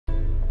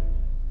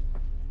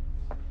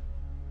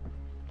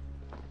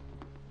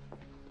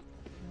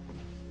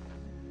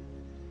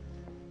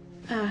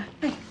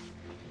Hey.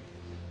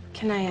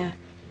 Can I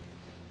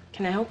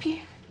help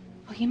you?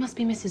 Oh, you must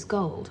be Mrs.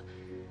 Gold.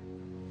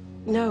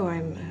 No,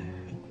 I'm,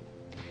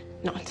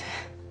 not.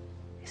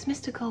 Is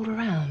Mr. Gold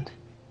around?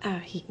 No,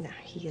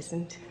 he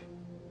isn't.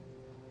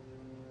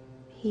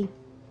 He...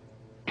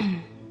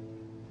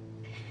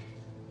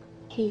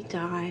 he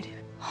died.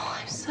 Oh,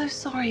 I'm so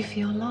sorry for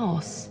your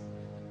loss.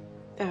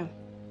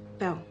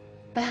 Belle.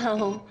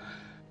 Belle.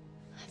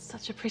 That's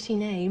such a pretty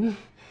name.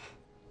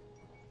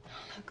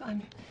 Look,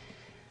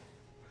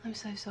 I'm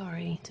so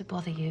sorry to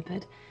bother you,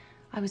 but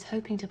I was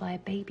hoping to buy a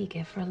baby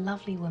gift for a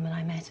lovely woman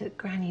I met at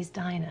Granny's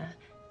Diner.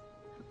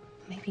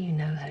 Maybe you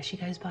know her. She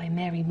goes by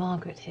Mary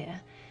Margaret here.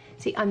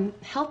 See, I'm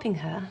helping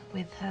her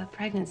with her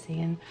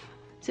pregnancy, and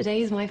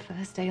today's my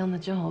first day on the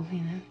job, you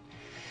know.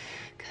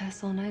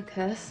 Curse or no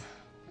curse,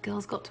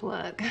 girl's got to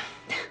work.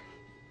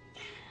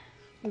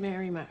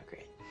 Mary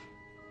Margaret.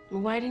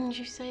 Why didn't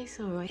you say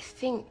so? I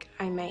think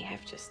I may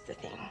have just the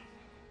thing.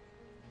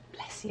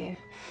 Bless you.